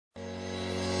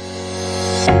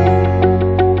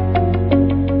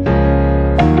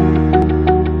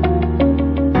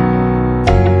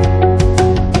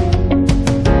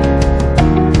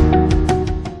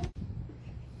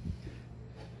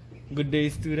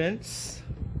students.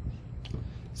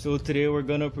 So today we're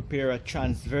going to prepare a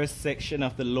transverse section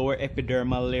of the lower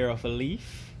epidermal layer of a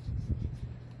leaf.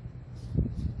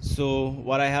 So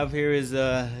what I have here is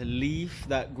a leaf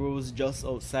that grows just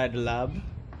outside the lab.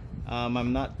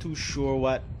 I'm not too sure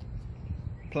what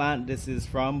plant this is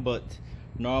from, but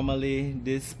normally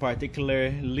this particular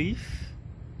leaf,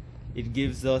 it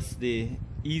gives us the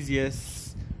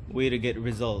easiest way to get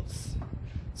results.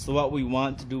 So what we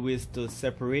want to do is to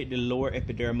separate the lower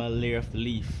epidermal layer of the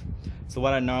leaf. So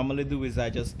what I normally do is I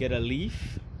just get a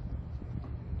leaf,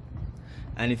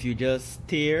 and if you just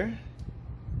tear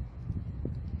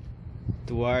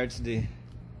towards the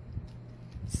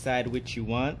side which you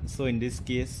want, so in this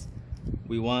case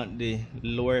we want the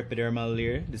lower epidermal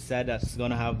layer, the side that's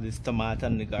going to have the stomata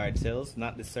and the guard cells,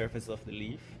 not the surface of the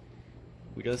leaf.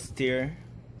 We just tear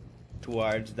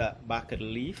towards that back of the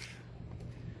leaf.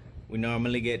 We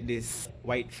normally get this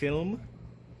white film,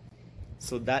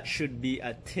 so that should be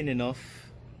a thin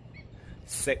enough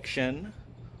section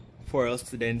for us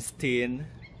to then stain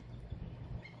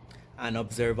and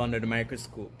observe under the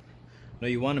microscope. Now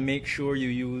you want to make sure you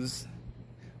use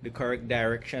the correct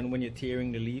direction when you're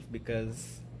tearing the leaf,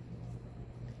 because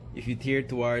if you tear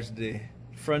towards the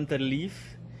front of the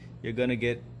leaf, you're gonna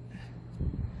get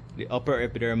the upper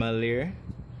epidermal layer,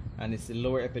 and it's the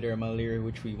lower epidermal layer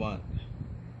which we want.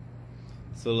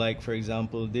 So like for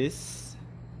example, this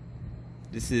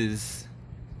is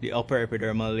the upper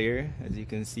epidermal layer. As you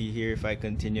can see here, if I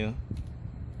continue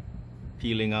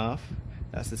peeling off,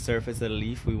 that's the surface of the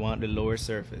leaf. We want the lower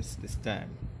surface this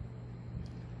time.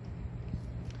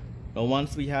 Now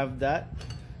once we have that,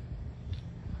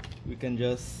 we can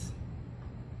just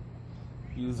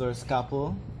use our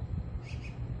scalpel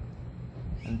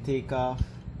and take off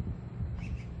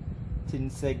thin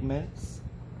segments.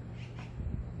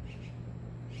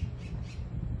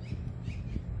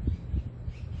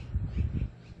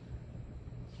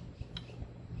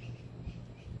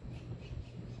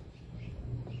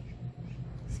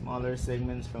 Smaller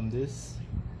segments from this.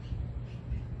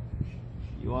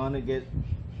 You want to get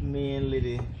mainly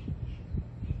the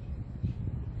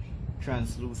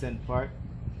translucent part.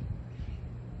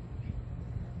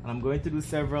 And I'm going to do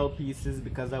several pieces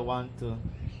because I want to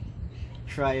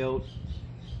try out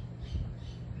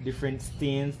different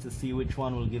stains to see which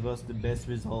one will give us the best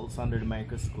results under the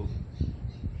microscope.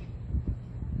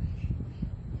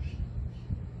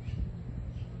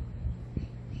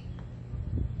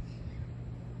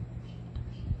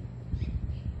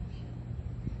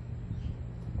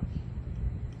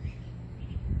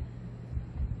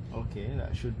 Okay,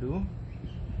 that should do.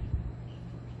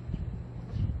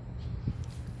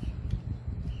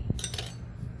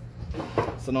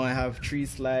 So now I have 3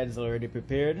 slides already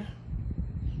prepared.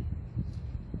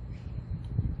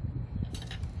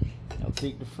 I'll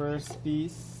take the first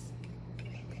piece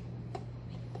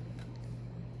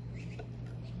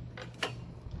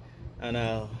and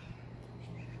I'll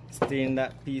stain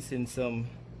that piece in some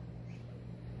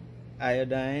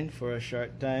iodine for a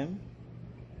short time.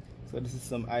 So this is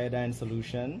some iodine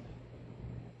solution.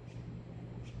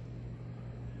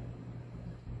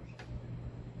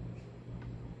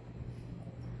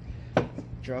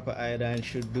 Drop of iodine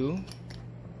should do.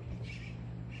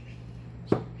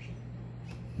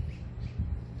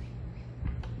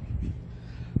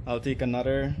 I'll take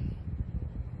another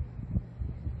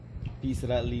piece of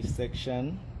that leaf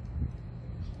section.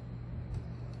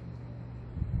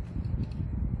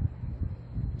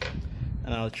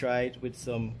 And I'll try it with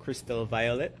some crystal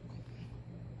violet.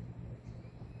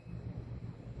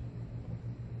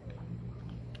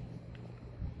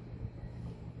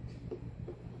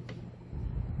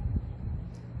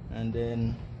 And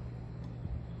then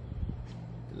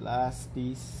the last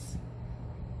piece,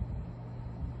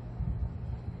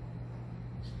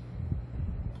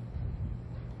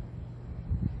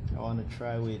 I want to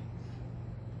try with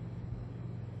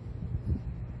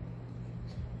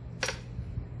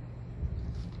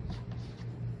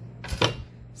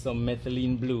some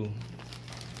methylene blue.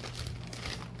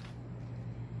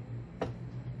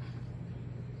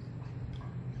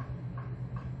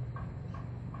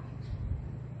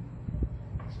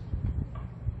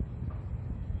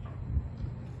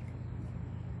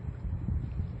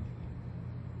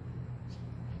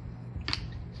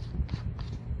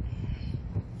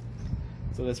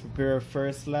 So let's prepare our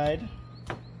first slide.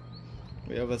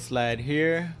 We have a slide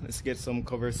here. Let's get some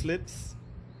cover slips.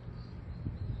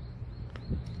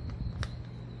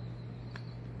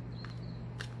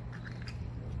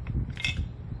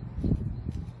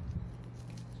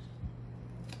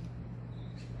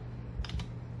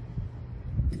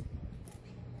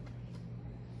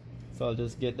 So I'll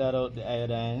just get that out, the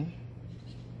iodine.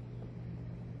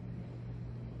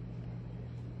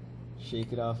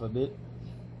 Shake it off a bit.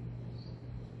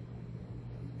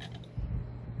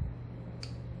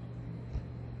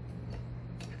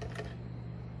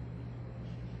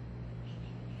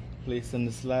 Place on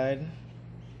the slide.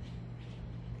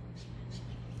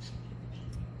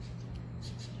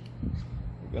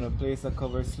 We're going to place a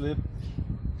cover slip.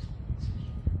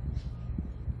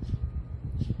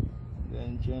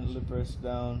 Then gently press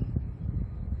down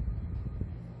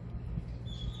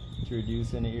to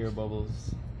reduce any air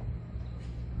bubbles.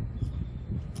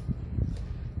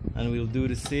 And we'll do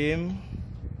the same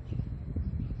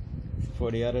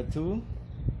for the other two.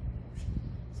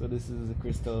 So this is the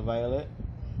crystal violet.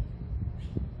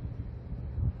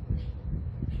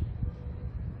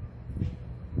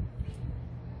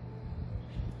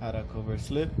 Add a cover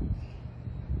slip.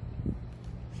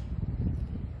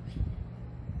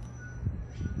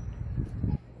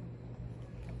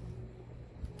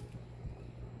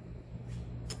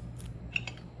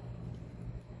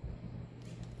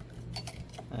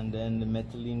 And then the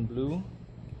methylene blue.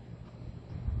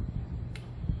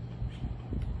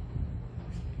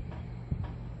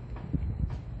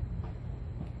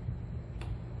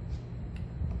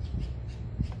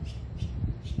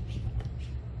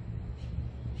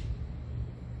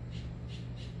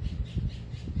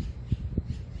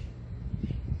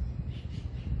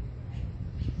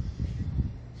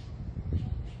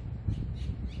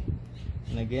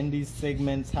 And again, these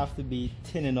segments have to be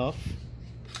thin enough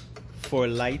for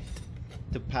light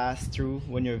to pass through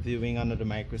when you're viewing under the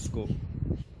microscope.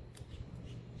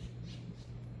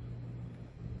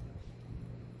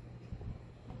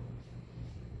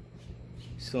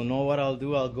 So now what I'll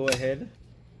do, I'll go ahead,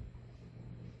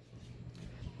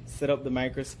 set up the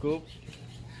microscope.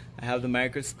 I have the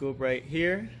microscope right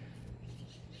here.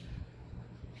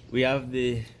 We have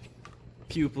the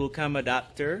pupil cam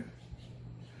adapter,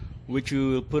 which we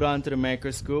will put onto the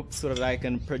microscope so that I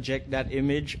can project that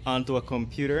image onto a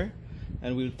computer.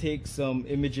 And we'll take some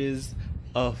images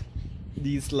of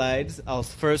these slides. I'll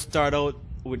first start out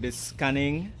with the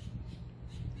scanning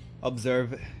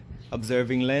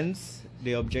observing lens,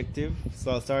 the objective.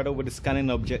 So I'll start out with the scanning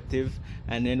objective,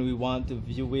 and then we want to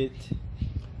view it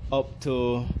up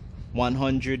to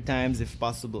 100 times if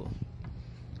possible.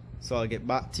 So I'll get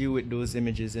back to you with those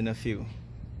images in a few.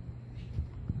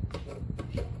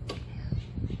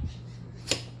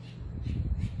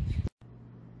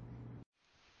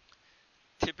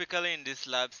 Typically in this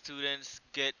lab, students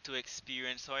get to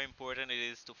experience how important it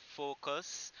is to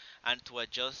focus and to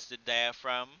adjust the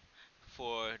diaphragm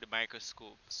for the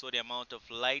microscope. So the amount of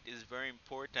light is very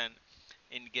important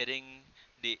in getting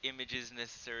the images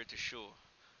necessary to show.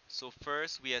 So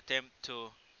first we attempt to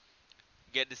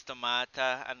get the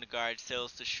stomata and the guard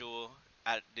cells to show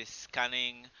at the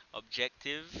scanning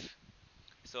objective.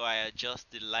 So I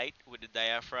adjust the light with the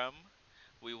diaphragm.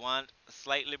 We want a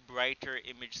slightly brighter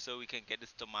image so we can get the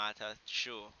stomata to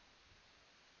show.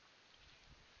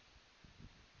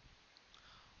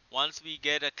 Once we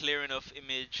get a clear enough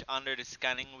image under the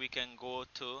scanning, we can go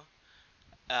to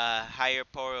higher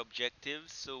power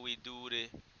objectives. So we do the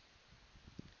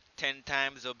 10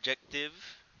 times objective.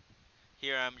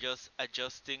 Here I'm just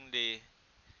adjusting the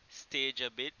stage a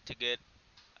bit to get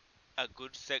a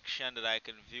good section that I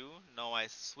can view. Now I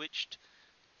switched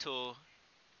to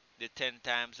the 10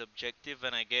 times objective,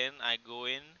 and again I go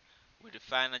in with the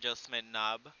fine adjustment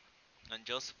knob and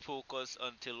just focus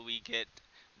until we get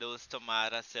those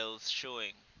stomata cells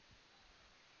showing.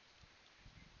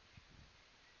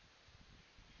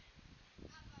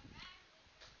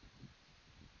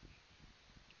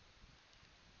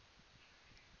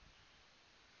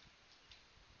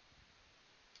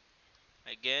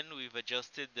 Again, we've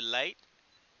adjusted the light.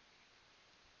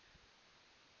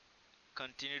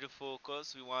 Continue to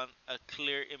focus. We want a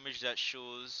clear image that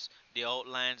shows the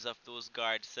outlines of those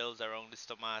guard cells around the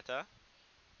stomata.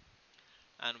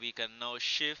 And we can now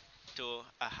shift to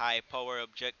a high power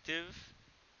objective.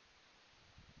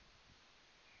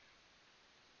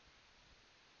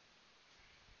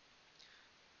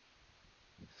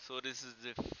 So this is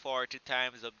the 40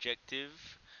 times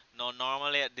objective. Now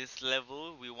normally at this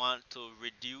level we want to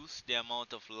reduce the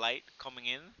amount of light coming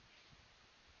in.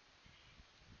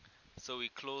 So we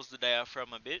close the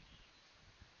diaphragm a bit.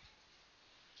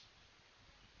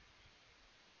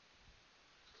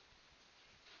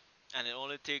 And it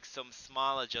only takes some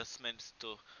small adjustments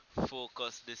to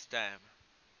focus this time.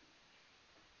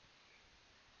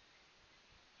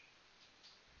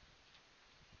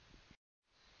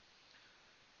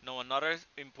 Now another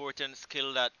important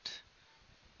skill that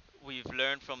we've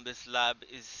learned from this lab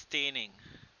is staining.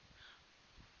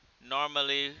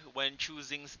 Normally, when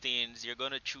choosing stains, you're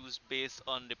going to choose based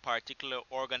on the particular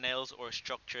organelles or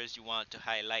structures you want to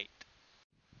highlight.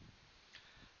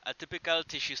 A typical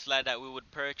tissue slide that we would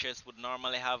purchase would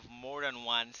normally have more than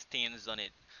one stains on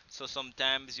it. So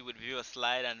sometimes you would view a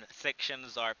slide and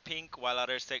sections are pink while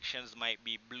other sections might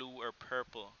be blue or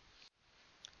purple.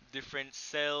 Different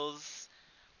cells,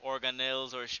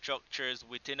 organelles, or structures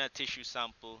within a tissue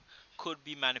sample could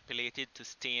be manipulated to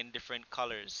stain different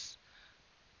colors.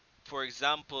 For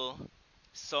example,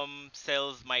 some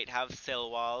cells might have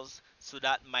cell walls, so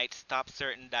that might stop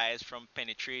certain dyes from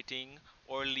penetrating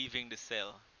or leaving the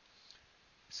cell.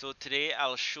 So today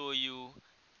I'll show you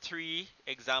 3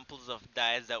 examples of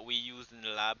dyes that we use in the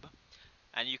lab,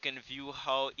 and you can view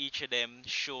how each of them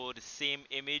show the same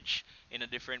image in a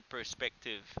different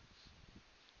perspective.